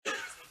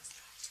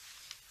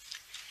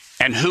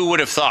And who would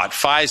have thought?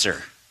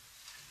 Pfizer.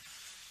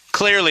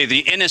 Clearly the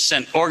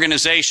innocent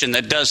organization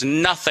that does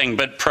nothing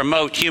but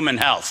promote human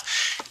health.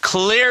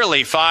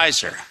 Clearly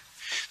Pfizer.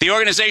 The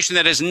organization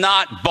that has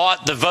not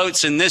bought the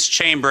votes in this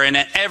chamber and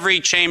in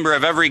every chamber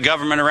of every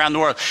government around the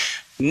world.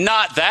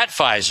 Not that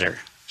Pfizer.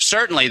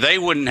 Certainly they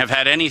wouldn't have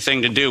had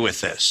anything to do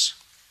with this.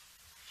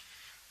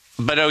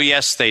 But oh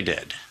yes, they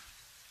did.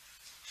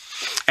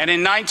 And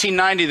in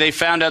 1990, they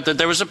found out that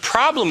there was a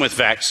problem with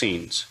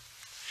vaccines.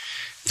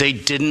 They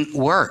didn't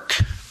work.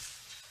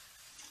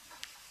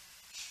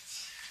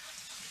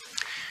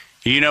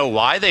 You know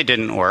why they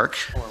didn't work?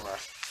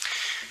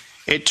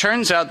 It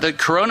turns out that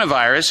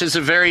coronavirus is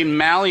a very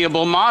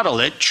malleable model.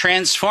 It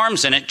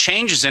transforms and it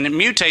changes and it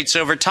mutates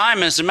over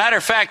time. As a matter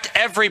of fact,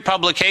 every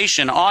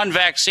publication on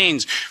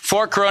vaccines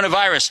for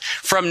coronavirus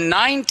from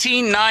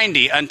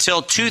 1990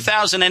 until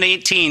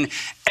 2018,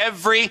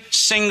 every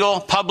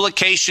single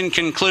publication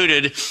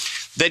concluded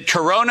that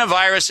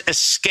coronavirus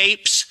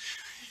escapes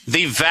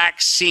the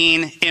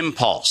vaccine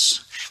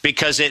impulse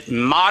because it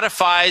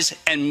modifies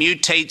and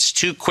mutates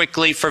too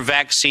quickly for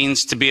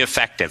vaccines to be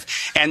effective.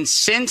 And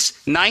since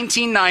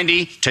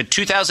 1990 to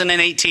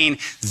 2018,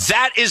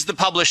 that is the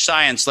published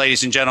science,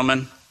 ladies and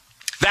gentlemen.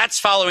 That's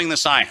following the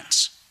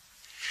science.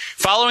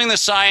 Following the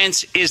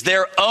science is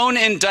their own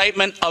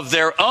indictment of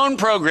their own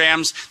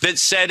programs that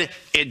said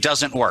it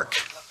doesn't work.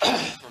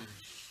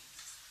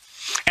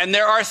 And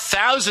there are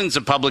thousands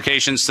of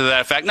publications to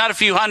that effect, not a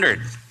few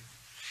hundred,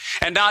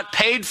 and not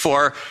paid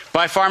for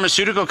by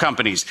pharmaceutical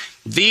companies.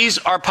 These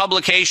are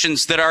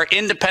publications that are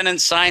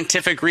independent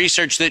scientific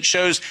research that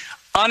shows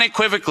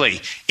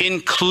unequivocally,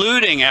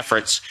 including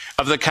efforts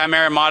of the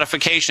chimera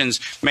modifications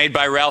made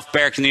by Ralph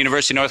Baric in the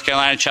University of North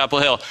Carolina, Chapel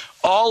Hill.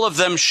 All of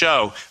them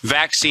show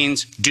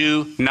vaccines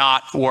do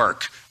not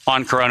work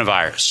on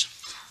coronavirus.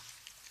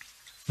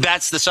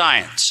 That's the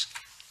science.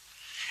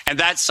 And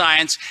that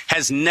science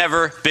has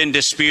never been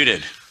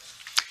disputed.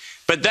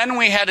 But then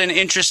we had an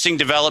interesting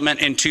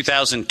development in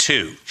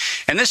 2002.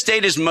 And this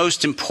date is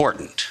most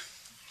important.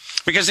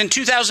 Because in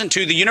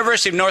 2002, the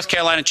University of North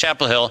Carolina,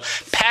 Chapel Hill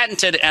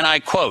patented, and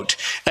I quote,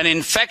 an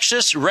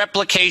infectious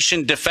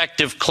replication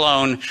defective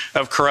clone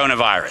of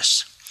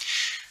coronavirus.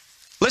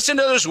 Listen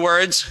to those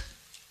words,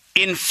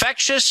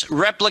 infectious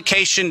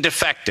replication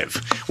defective.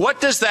 What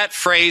does that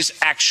phrase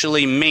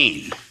actually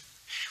mean?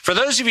 For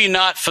those of you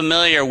not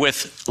familiar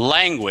with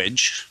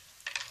language,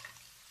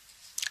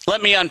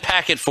 let me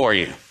unpack it for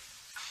you.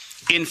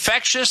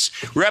 Infectious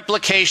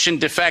replication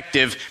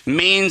defective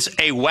means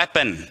a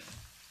weapon.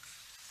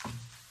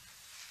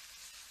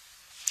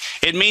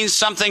 It means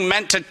something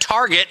meant to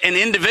target an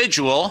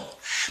individual,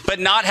 but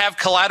not have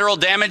collateral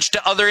damage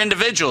to other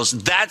individuals.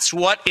 That's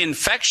what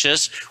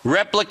infectious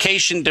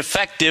replication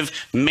defective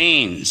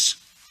means.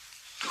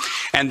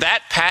 And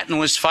that patent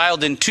was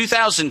filed in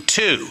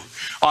 2002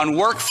 on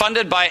work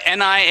funded by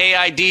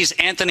NIAID's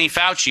Anthony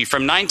Fauci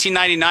from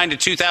 1999 to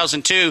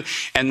 2002.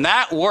 And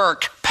that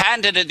work,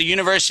 patented at the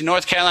University of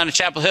North Carolina,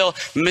 Chapel Hill,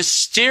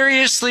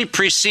 mysteriously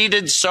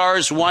preceded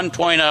SARS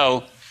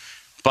 1.0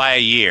 by a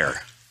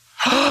year.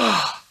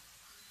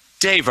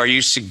 Dave, are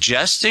you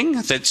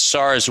suggesting that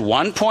SARS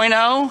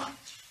 1.0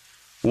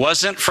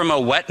 wasn't from a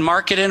wet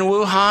market in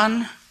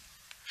Wuhan?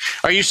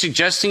 Are you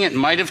suggesting it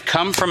might have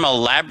come from a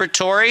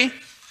laboratory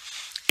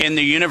in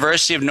the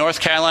University of North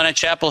Carolina,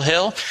 Chapel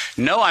Hill?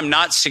 No, I'm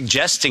not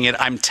suggesting it.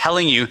 I'm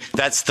telling you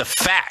that's the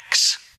facts.